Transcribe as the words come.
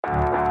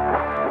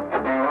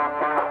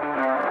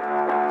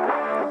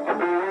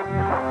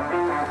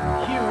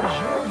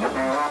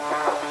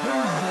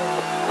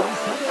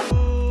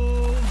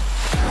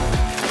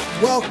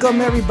Welcome,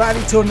 everybody,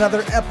 to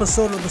another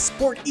episode of the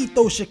Sport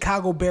Ethos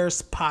Chicago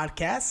Bears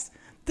podcast.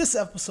 This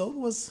episode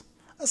was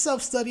a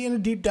self-study and a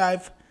deep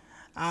dive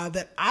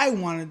that I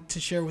wanted to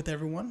share with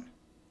everyone.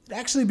 It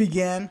actually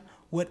began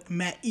with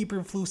Matt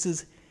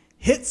Eberflus's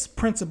HITS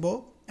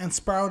principle and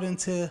spiraled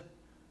into a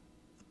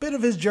bit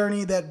of his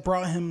journey that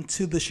brought him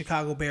to the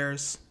Chicago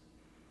Bears.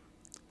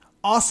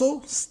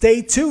 Also,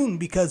 stay tuned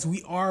because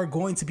we are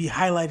going to be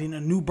highlighting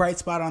a new bright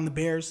spot on the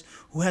Bears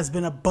who has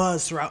been a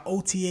buzz throughout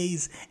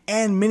OTAs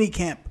and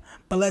minicamp.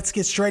 But let's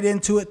get straight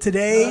into it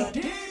today.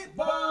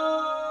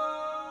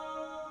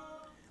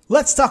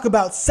 Let's talk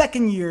about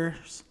second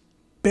year's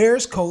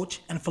Bears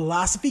coach and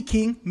philosophy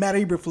king, Matt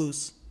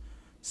Eberflus.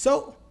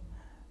 So,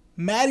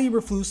 Matt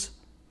Eberflus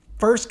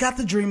first got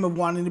the dream of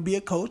wanting to be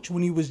a coach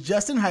when he was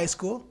just in high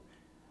school.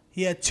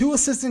 He had two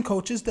assistant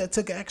coaches that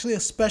took actually a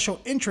special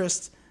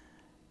interest,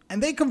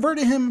 and they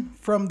converted him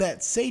from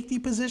that safety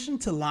position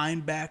to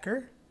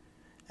linebacker.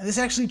 And this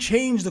actually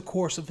changed the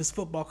course of his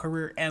football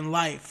career and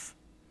life.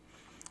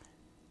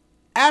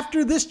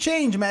 After this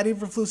change, Matt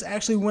Eberflus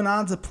actually went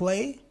on to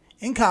play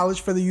in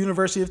college for the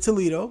University of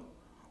Toledo,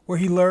 where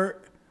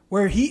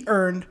he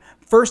earned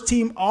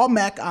first-team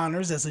All-MAC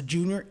honors as a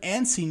junior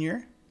and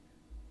senior.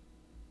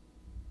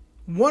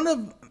 One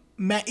of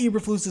Matt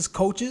Eberflus's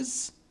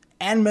coaches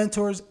and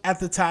mentors at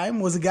the time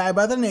was a guy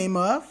by the name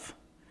of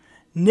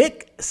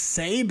Nick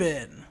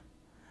Saban.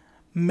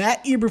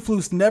 Matt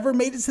Eberflus never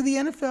made it to the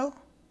NFL,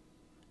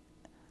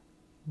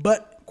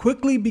 but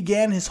quickly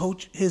began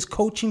his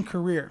coaching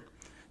career.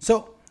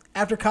 So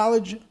after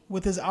college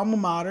with his alma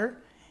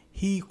mater,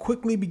 he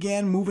quickly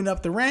began moving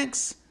up the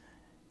ranks.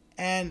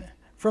 And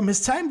from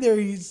his time there,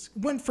 he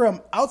went from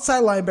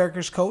outside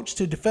linebackers coach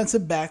to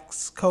defensive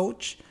backs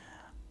coach.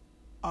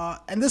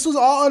 And this was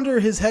all under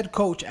his head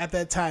coach at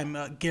that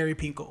time, Gary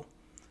Pinkel.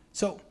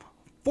 So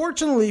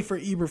fortunately for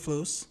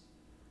Eberflus,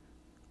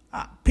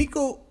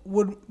 Pinkel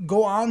would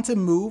go on to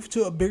move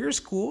to a bigger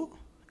school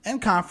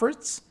and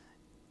conference.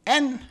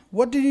 And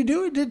what did he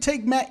do? He did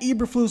take Matt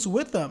Eberflus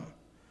with him.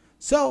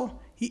 So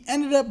he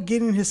ended up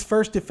getting his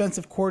first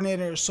defensive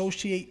coordinator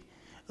associate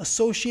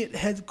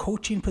head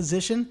coaching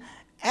position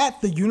at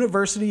the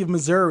University of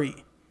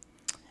Missouri.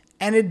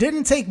 And it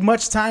didn't take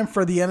much time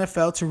for the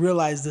NFL to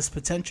realize this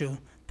potential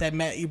that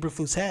Matt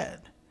Eberflus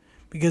had,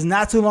 because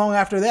not too long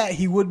after that,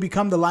 he would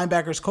become the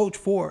linebackers coach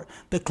for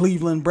the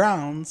Cleveland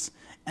Browns,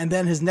 and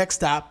then his next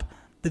stop,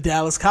 the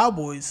Dallas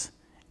Cowboys.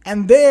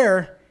 And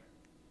there,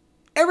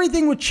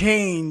 everything would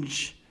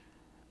change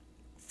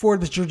for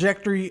the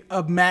trajectory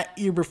of Matt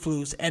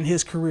Eberflus and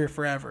his career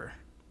forever.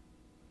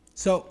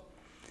 So,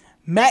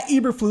 Matt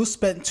Eberflus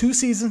spent 2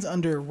 seasons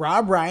under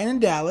Rob Ryan in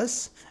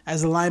Dallas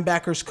as the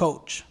linebackers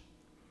coach.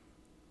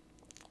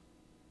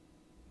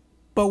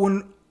 But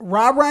when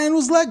Rob Ryan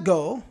was let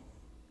go,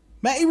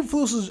 Matt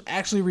Eberflus was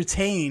actually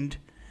retained,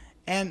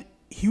 and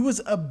he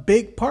was a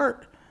big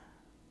part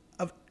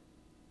of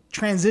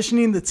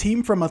transitioning the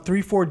team from a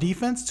 3-4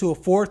 defense to a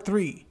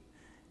 4-3.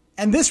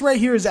 And this right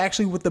here is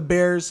actually what the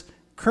Bears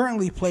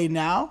currently play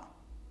now.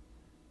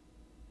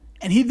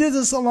 And he did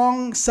this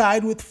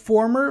alongside with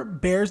former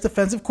Bears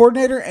defensive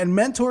coordinator and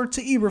mentor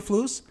to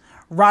Eberflus,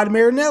 Rod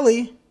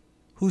Marinelli,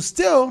 who's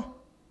still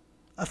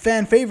a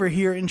fan favorite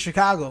here in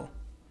Chicago.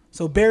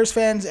 So Bears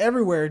fans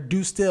everywhere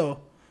do still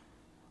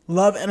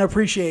love and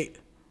appreciate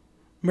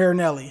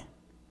Marinelli.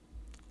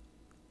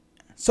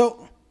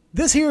 So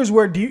this here is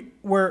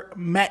where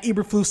Matt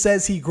Eberflus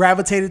says he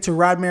gravitated to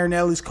Rod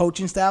Marinelli's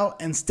coaching style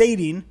and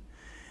stating,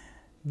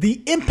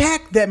 "The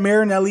impact that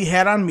Marinelli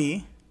had on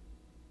me,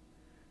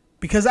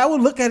 because I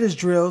would look at his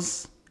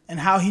drills and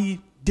how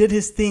he did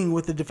his thing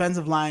with the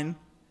defensive line,"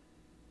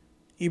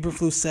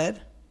 Eberflus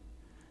said,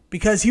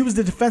 because he was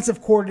the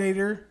defensive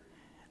coordinator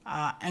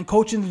and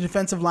coaching the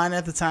defensive line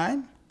at the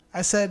time.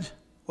 I said,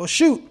 well,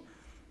 shoot,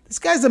 this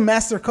guy's a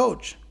master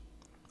coach.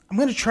 I'm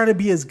going to try to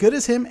be as good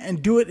as him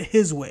and do it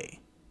his way.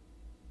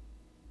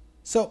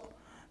 So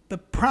the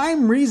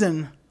prime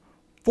reason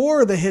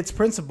for the HITS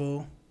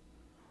principle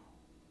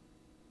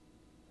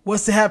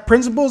was to have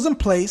principles in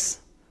place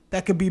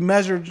that could be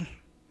measured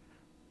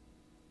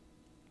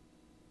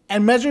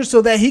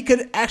so that he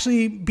could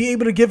actually be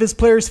able to give his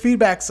players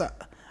feedbacks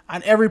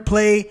on every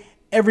play,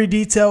 every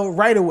detail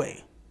right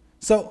away.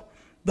 So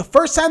the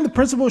first time the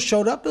principle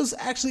showed up, it was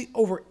actually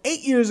over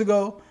 8 years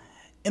ago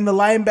in the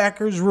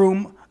linebackers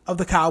room of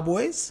the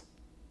Cowboys.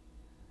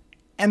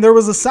 And there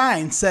was a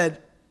sign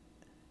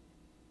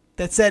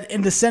that said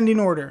in descending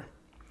order,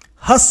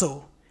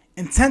 hustle,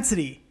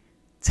 intensity,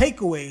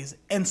 takeaways,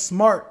 and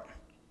smart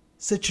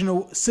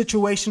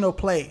situational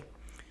play.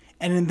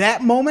 And in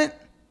that moment,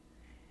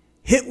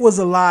 HIT was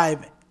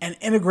alive and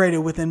integrated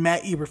within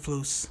Matt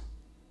Eberflus.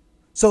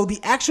 So the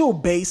actual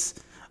base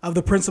of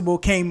the principle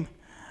came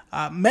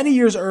many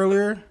years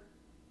earlier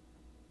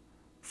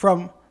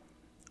from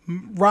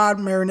Rod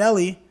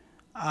Marinelli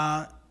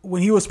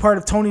when he was part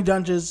of Tony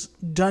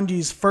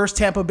Dungy's first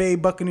Tampa Bay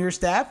Buccaneers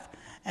staff.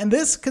 And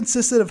this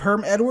consisted of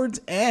Herm Edwards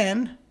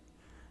and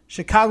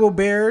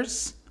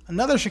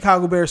another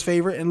Chicago Bears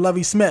favorite, and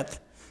Lovie Smith.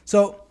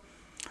 So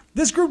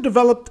This group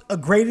developed a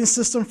grading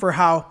system for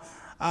how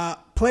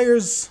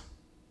players,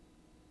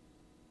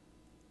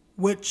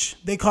 which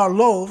they call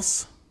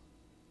loaves,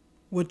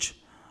 which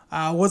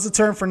was a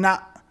term for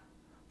not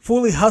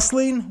fully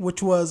hustling,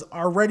 which was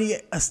already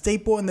a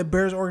staple in the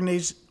Bears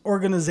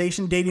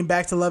organization dating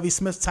back to Lovie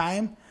Smith's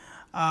time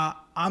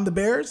on the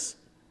Bears.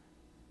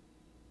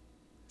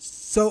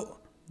 So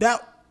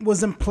that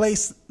was in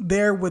place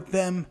there with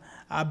them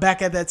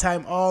back at that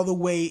time all the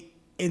way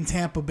in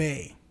Tampa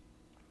Bay.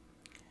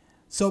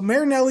 So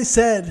Marinelli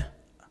said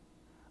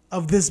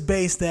of this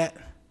base that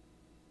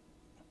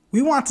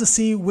we want to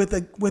see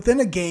within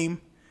a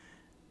game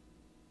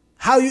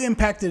how you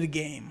impacted a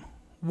game,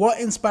 what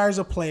inspires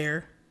a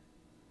player.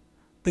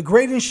 The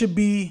grading should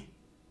be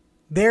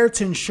there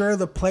to ensure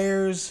the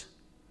players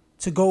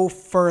to go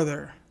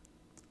further.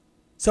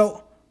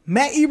 So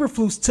Matt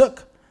Eberflus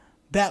took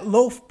that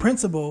loaf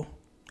principle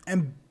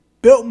and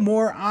built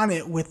more on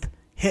it with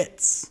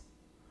hits.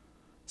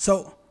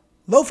 So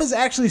loaf is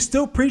actually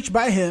still preached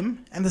by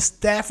him, and the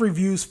staff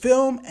reviews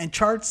film and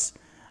charts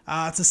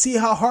to see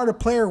how hard a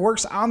player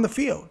works on the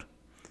field.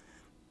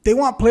 They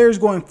want players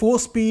going full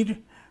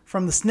speed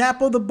from the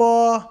snap of the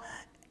ball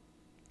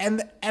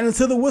and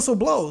until the whistle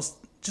blows.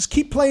 Just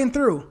keep playing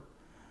through.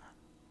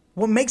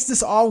 What makes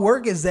this all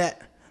work is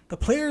that the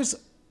players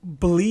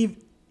believe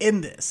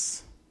in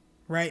this,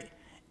 right?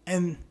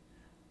 And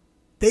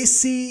they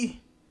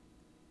see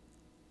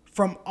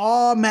from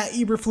all Matt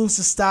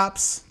Eberflus'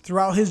 stops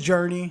throughout his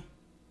journey,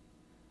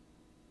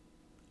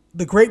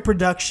 the great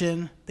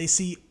production. They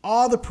see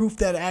all the proof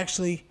that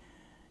actually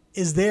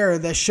is there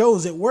that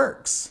shows it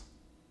works.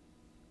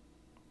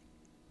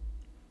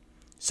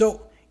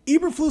 So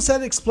Eberflus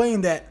had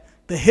explained that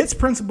the hits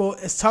principle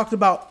is talked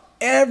about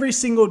every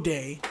single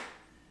day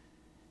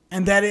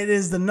and that it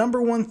is the number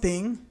one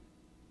thing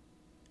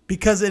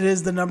because it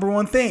is the number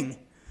one thing.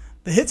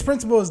 The hits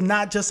principle is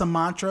not just a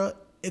mantra.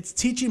 It's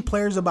teaching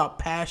players about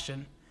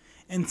passion,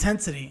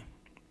 intensity,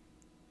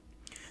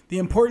 the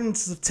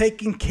importance of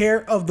taking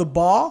care of the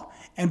ball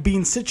and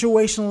being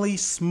situationally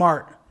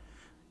smart.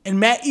 In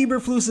Matt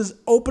Eberflus'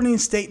 opening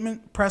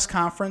statement press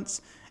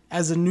conference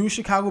as a new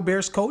Chicago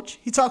Bears coach,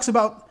 he talks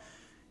about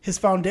his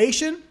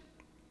foundation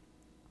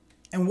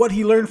and what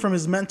he learned from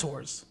his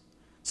mentors.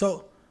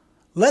 So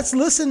let's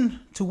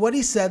listen to what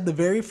he said the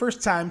very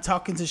first time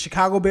talking to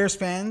Chicago Bears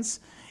fans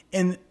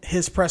in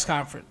his press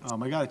conference.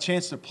 I got a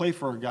chance to play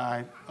for a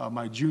guy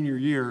my junior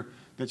year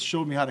that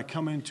showed me how to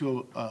come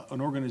into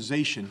an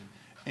organization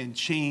and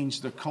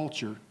change the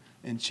culture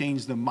and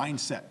change the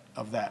mindset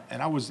of that. And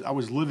I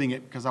was living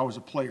it because I was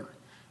a player.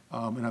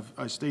 And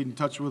I stayed in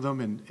touch with him,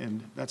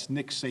 and that's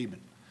Nick Saban.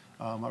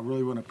 I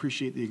really want to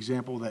appreciate the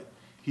example that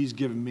he's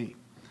given me.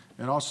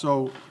 And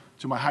also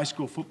to my high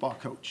school football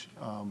coach,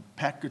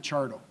 Pat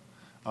Gachardo,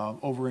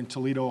 over in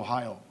Toledo,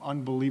 Ohio.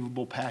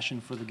 Unbelievable passion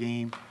for the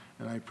game,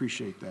 and I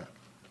appreciate that.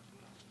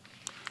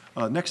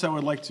 Next, I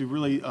would like to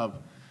really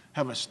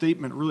have a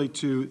statement really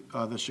to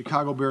the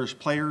Chicago Bears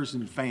players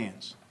and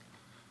fans.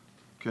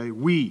 Okay,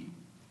 we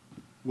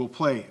will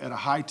play at a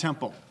high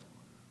tempo,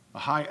 a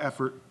high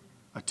effort,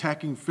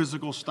 attacking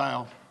physical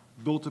style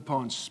built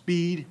upon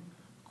speed,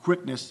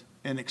 quickness,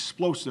 and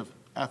explosive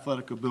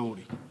athletic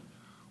ability.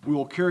 We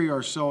will carry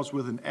ourselves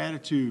with an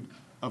attitude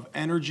of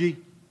energy,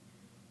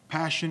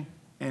 passion,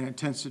 and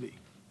intensity.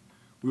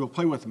 We will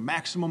play with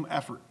maximum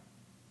effort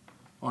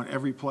on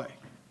every play.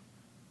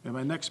 And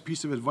my next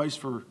piece of advice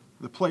for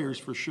the players,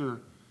 for sure,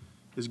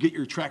 is get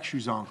your track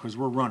shoes on because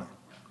we're running.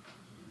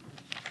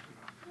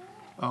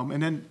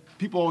 And then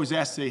people always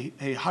ask, say,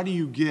 hey, how do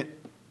you get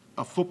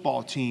a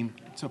football team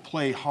to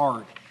play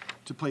hard,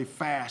 to play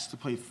fast, to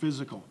play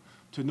physical,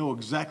 to know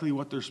exactly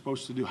what they're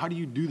supposed to do? How do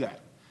you do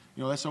that?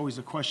 You know, that's always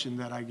a question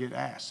that I get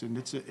asked, and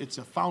it's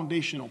a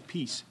foundational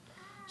piece.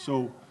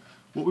 So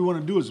what we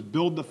want to do is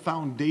build the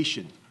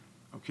foundation,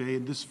 okay?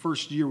 In this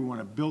first year, we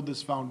want to build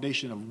this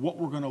foundation of what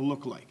we're going to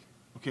look like,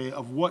 okay,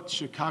 of what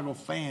Chicago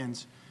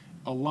fans,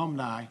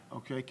 alumni,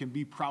 okay, can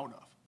be proud of.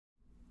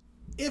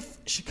 If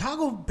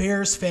Chicago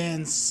Bears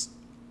fans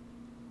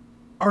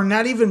are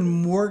not even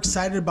more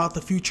excited about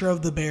the future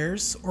of the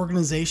Bears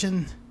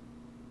organization,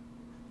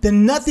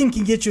 then nothing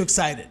can get you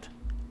excited.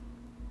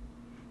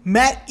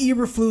 Matt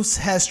Eberflus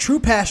has true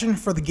passion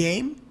for the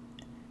game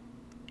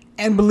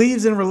and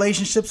believes in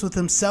relationships with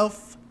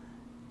himself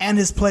and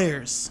his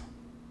players.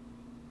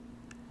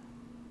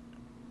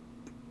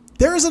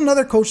 There is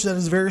another coach that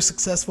is very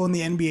successful in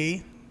the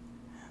NBA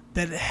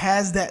that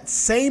has that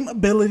same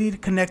ability to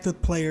connect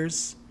with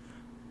players,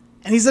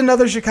 and he's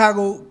another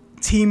Chicago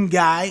team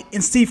guy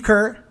in Steve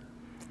Kerr.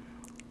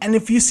 And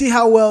if you see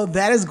how well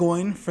that is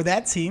going for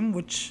that team,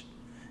 which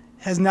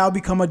has now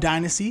become a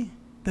dynasty,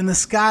 then the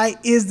sky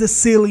is the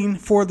ceiling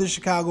for the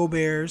Chicago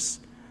Bears.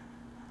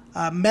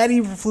 Matt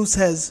Eberflus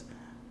has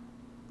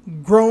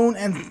grown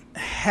and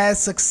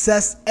has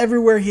success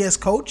everywhere he has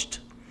coached.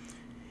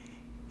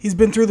 He's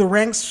been through the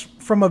ranks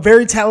from a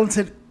very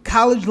talented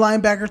college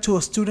linebacker to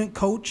a student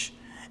coach,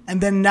 and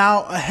then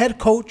now a head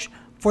coach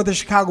for the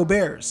Chicago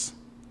Bears.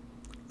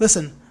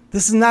 Listen,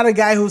 this is not a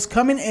guy who's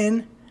coming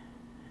in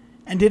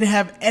and didn't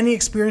have any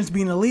experience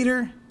being a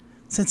leader.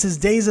 Since his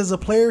days as a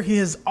player, he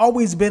has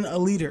always been a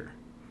leader.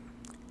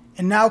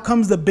 And now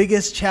comes the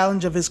biggest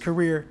challenge of his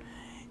career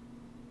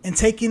in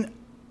taking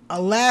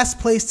a last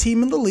place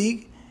team in the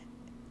league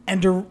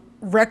and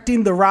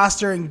directing the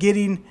roster and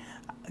getting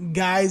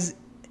guys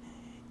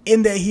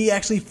in that he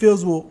actually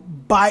feels will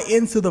buy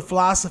into the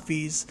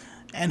philosophies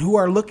and who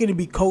are looking to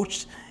be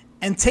coached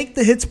and take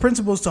the Hits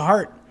principles to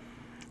heart,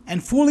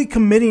 and fully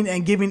committing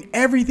and giving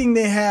everything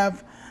they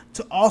have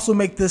to also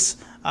make this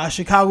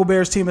Chicago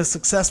Bears team a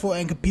successful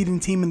and competing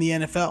team in the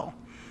NFL.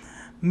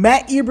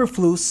 Matt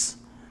Eberflus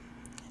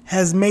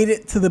has made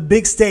it to the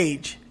big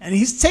stage, and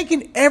he's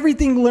taken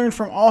everything learned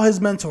from all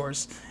his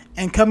mentors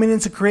and coming in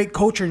to create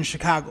culture in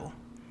Chicago.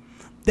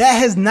 That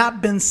has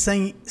not been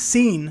seen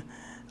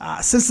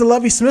since the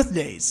Lovie Smith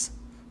days.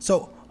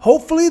 So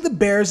hopefully the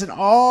Bears and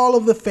all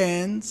of the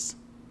fans,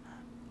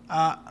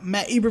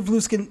 Matt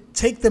Eberflus can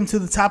take them to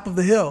the top of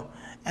the hill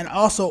and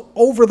also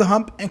over the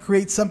hump and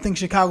create something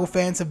Chicago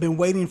fans have been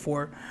waiting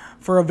for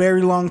a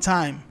very long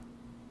time.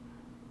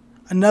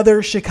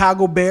 Another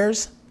Chicago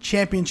Bears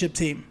championship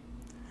team.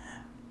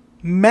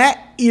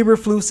 Matt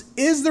Eberflus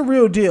is the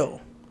real deal,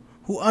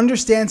 who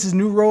understands his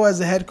new role as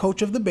the head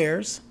coach of the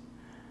Bears,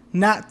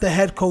 not the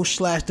head coach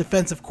 /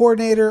 defensive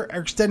coordinator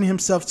or extending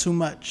himself too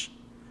much.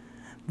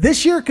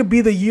 This year could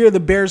be the year the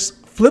Bears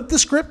flip the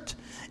script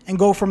and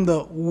go from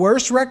the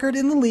worst record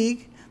in the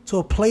league to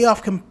a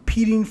playoff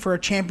competing for a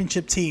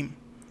championship team.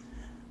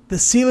 The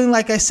ceiling,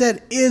 like I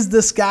said, is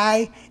the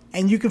sky,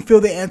 and you can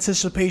feel the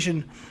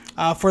anticipation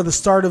for the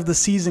start of the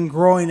season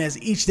growing as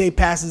each day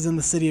passes in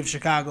the city of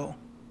Chicago.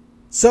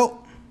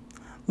 So,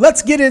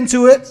 let's get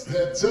into it.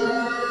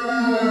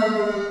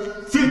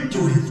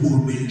 Victory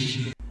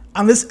Formation.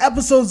 On this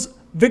episode's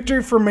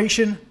Victory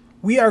Formation,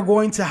 we are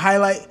going to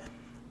highlight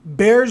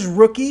Bears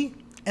rookie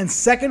and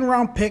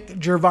second-round pick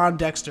Gervon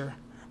Dexter,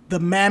 the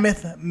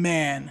Mammoth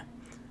Man.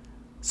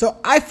 So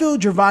I feel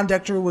Gervon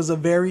Dexter was a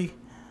very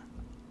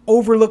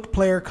overlooked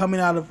player coming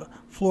out of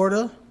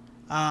Florida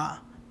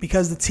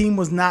because the team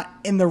was not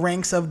in the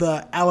ranks of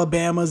the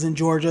Alabamas and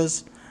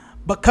Georgias.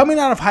 But coming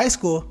out of high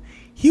school,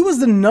 he was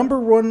the number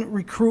one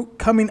recruit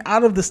coming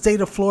out of the state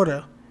of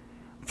Florida,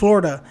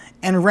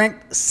 and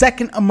ranked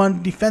second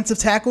among defensive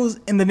tackles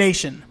in the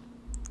nation.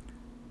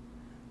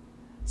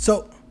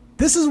 So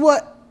this is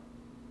what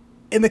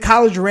in the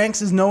college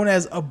ranks is known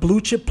as a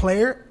blue chip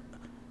player.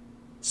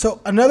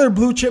 So another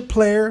blue chip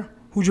player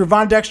who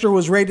Gervon Dexter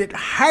was rated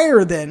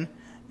higher than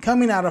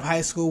coming out of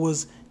high school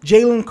was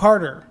Jalen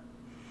Carter,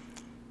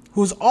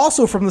 who is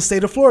also from the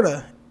state of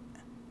Florida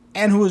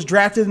and who was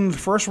drafted in the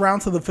first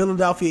round to the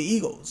Philadelphia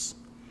Eagles.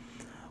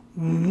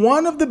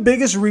 One of the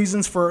biggest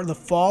reasons for the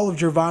fall of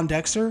Gervon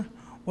Dexter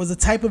was the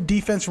type of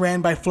defense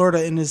ran by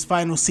Florida in his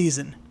final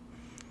season.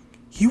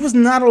 He was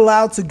not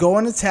allowed to go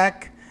and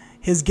attack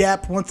his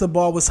gap once the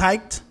ball was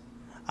hiked.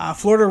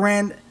 Florida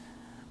ran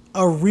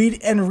a read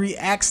and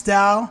react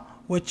style,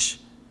 which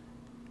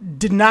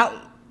did not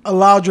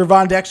allow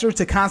Gervon Dexter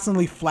to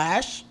constantly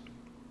flash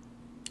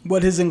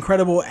what his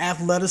incredible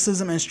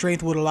athleticism and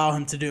strength would allow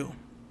him to do.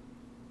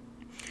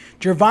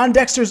 Gervon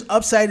Dexter's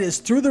upside is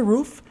through the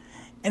roof,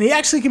 and he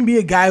actually can be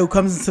a guy who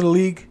comes into the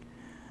league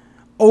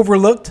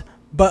overlooked,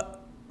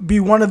 but be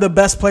one of the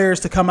best players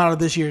to come out of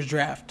this year's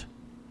draft.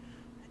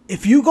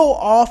 If you go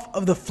off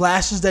of the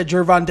flashes that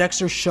Gervon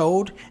Dexter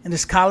showed in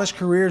his college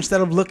career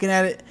instead of looking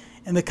at it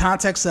in the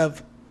context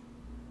of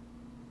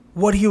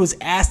what he was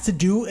asked to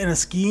do in a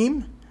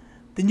scheme,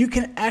 then you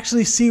can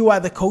actually see why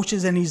the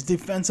coaches and his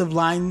defensive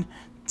line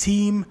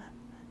team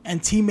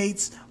and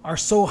teammates are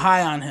so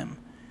high on him.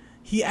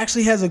 He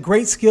actually has a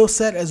great skill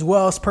set as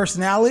well as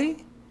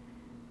personality,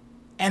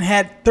 and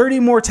had 30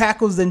 more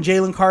tackles than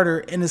Jalen Carter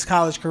in his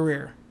college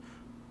career.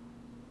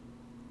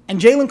 And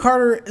Jalen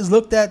Carter is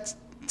looked at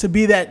to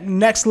be that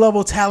next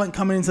level talent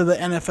coming into the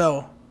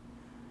NFL.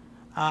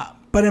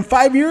 But in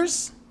 5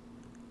 years,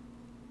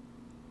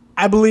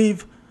 I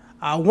believe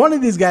one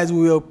of these guys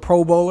will be a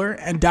Pro Bowler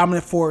and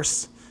dominant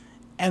force.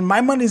 And my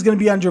money is going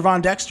to be on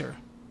Gervon Dexter.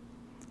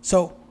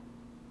 So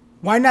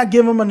why not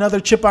give him another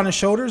chip on his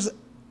shoulders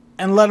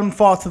and let him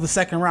fall to the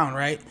second round,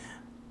 right?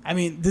 I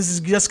mean, this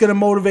is just going to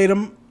motivate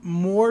him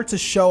more to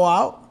show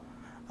out.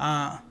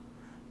 I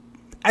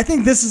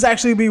think this is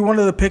actually be one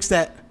of the picks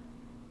that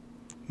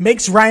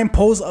makes Ryan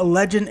Poles a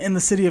legend in the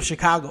city of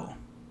Chicago.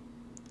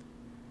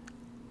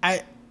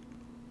 I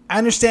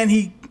understand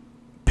he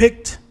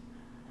picked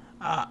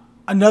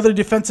another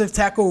defensive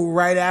tackle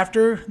right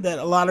after that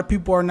a lot of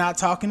people are not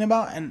talking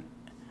about, and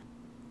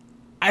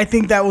I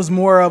think that was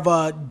more of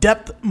a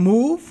depth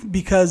move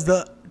because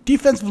the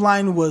defensive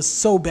line was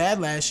so bad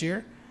last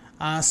year.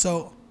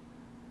 So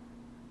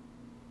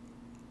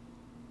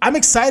I'm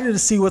excited to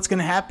see what's going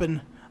to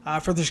happen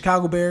for the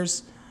Chicago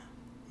Bears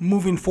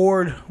moving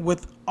forward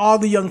with all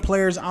the young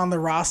players on the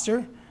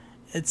roster.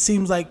 It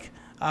seems like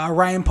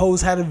Ryan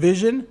Poles had a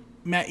vision,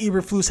 Matt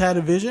Eberflus had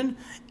a vision,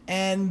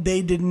 and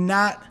they did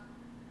not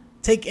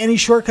take any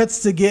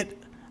shortcuts to get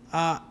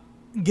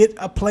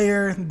a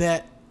player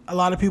that a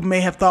lot of people may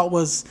have thought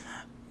was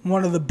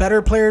one of the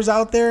better players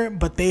out there,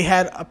 but they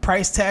had a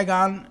price tag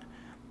on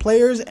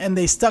players and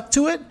they stuck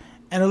to it.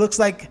 And it looks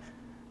like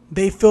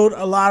they filled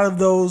a lot of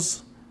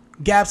those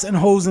gaps and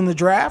holes in the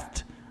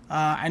draft.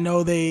 I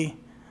know they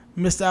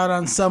missed out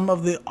on some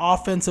of the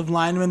offensive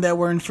linemen that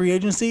were in free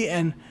agency,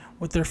 and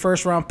with their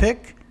first round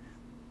pick,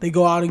 they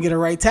go out and get a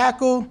right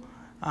tackle.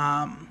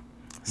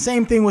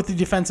 Same thing with the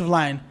defensive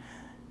line.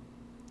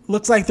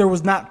 Looks like there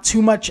was not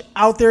too much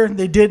out there.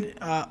 They did,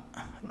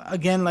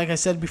 again, like I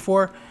said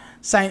before,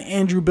 sign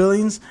Andrew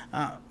Billings,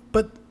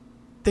 but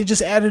they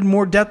just added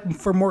more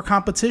depth for more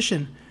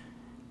competition.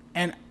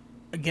 And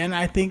again,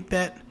 I think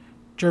that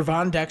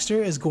Gervon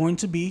Dexter is going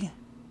to be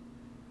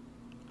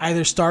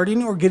either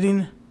starting or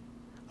getting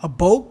a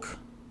bulk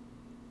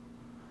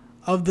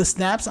of the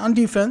snaps on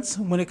defense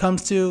when it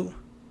comes to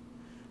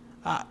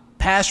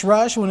pass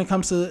rush, when it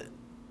comes to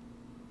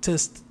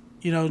just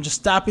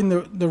stopping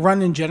the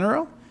run in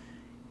general.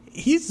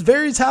 He's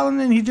very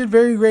talented and he did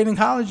very great in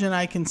college, and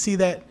I can see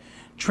that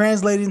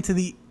translating to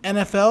the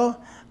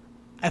NFL.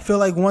 I feel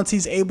like once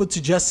he's able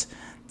to just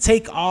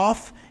take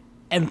off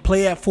and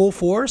play at full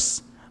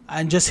force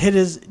and just hit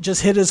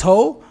his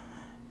hole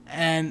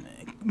and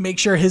make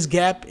sure his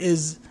gap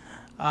is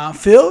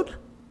filled,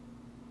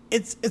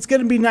 it's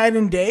going to be night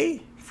and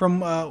day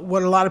from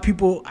what a lot of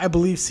people, I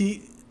believe,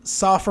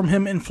 saw from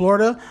him in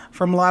Florida,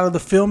 from a lot of the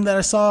film that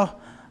I saw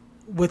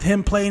with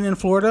him playing in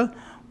Florida,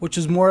 which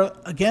is more,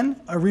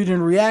 again, a read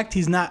and react.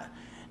 He's not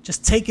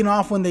just taking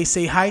off when they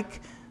say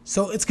hike.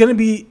 So it's going to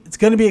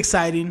be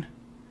exciting.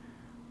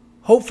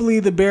 Hopefully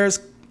the Bears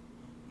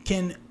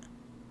can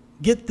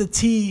get the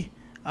T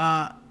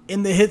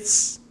in the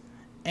hits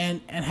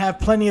and have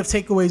plenty of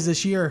takeaways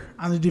this year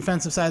on the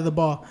defensive side of the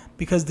ball,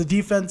 because the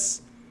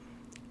defense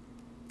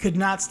could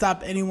not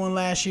stop anyone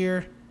last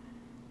year,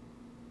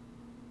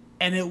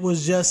 and it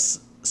was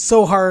just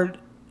so hard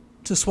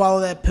to swallow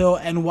that pill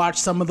and watch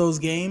some of those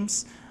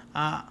games.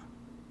 But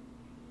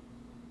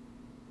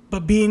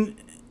being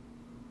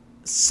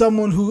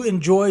someone who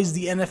enjoys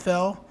the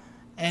NFL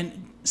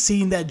and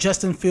seeing that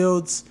Justin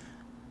Fields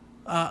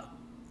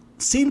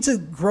seemed to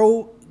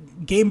grow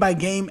game by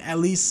game, at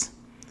least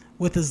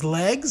with his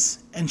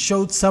legs, and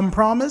showed some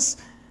promise,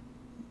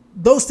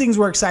 those things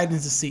were exciting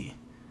to see.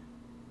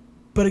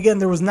 But again,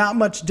 there was not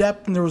much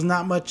depth and there was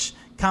not much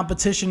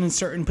competition in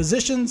certain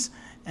positions,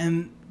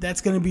 and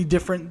that's going to be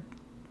different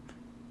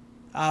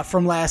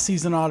from last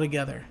season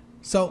altogether.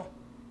 So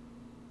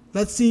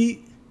let's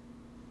see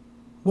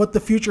what the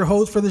future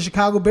holds for the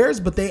Chicago Bears,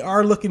 but they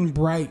are looking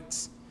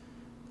bright.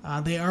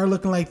 They are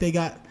looking like they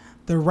got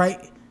the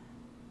right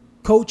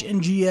coach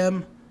and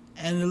GM,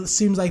 and it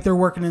seems like they're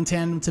working in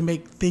tandem to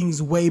make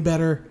things way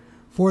better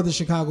for the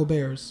Chicago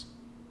Bears.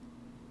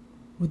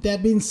 With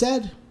that being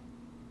said,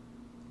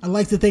 I'd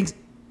like to thank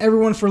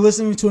everyone for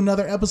listening to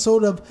another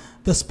episode of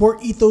the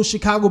Sport Ethos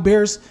Chicago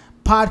Bears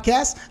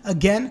podcast.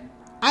 Again,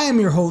 I am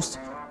your host,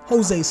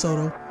 Jose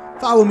Soto.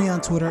 Follow me on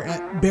Twitter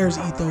at Bears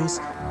Ethos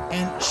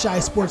and Shy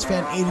Sports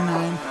Fan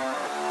 89.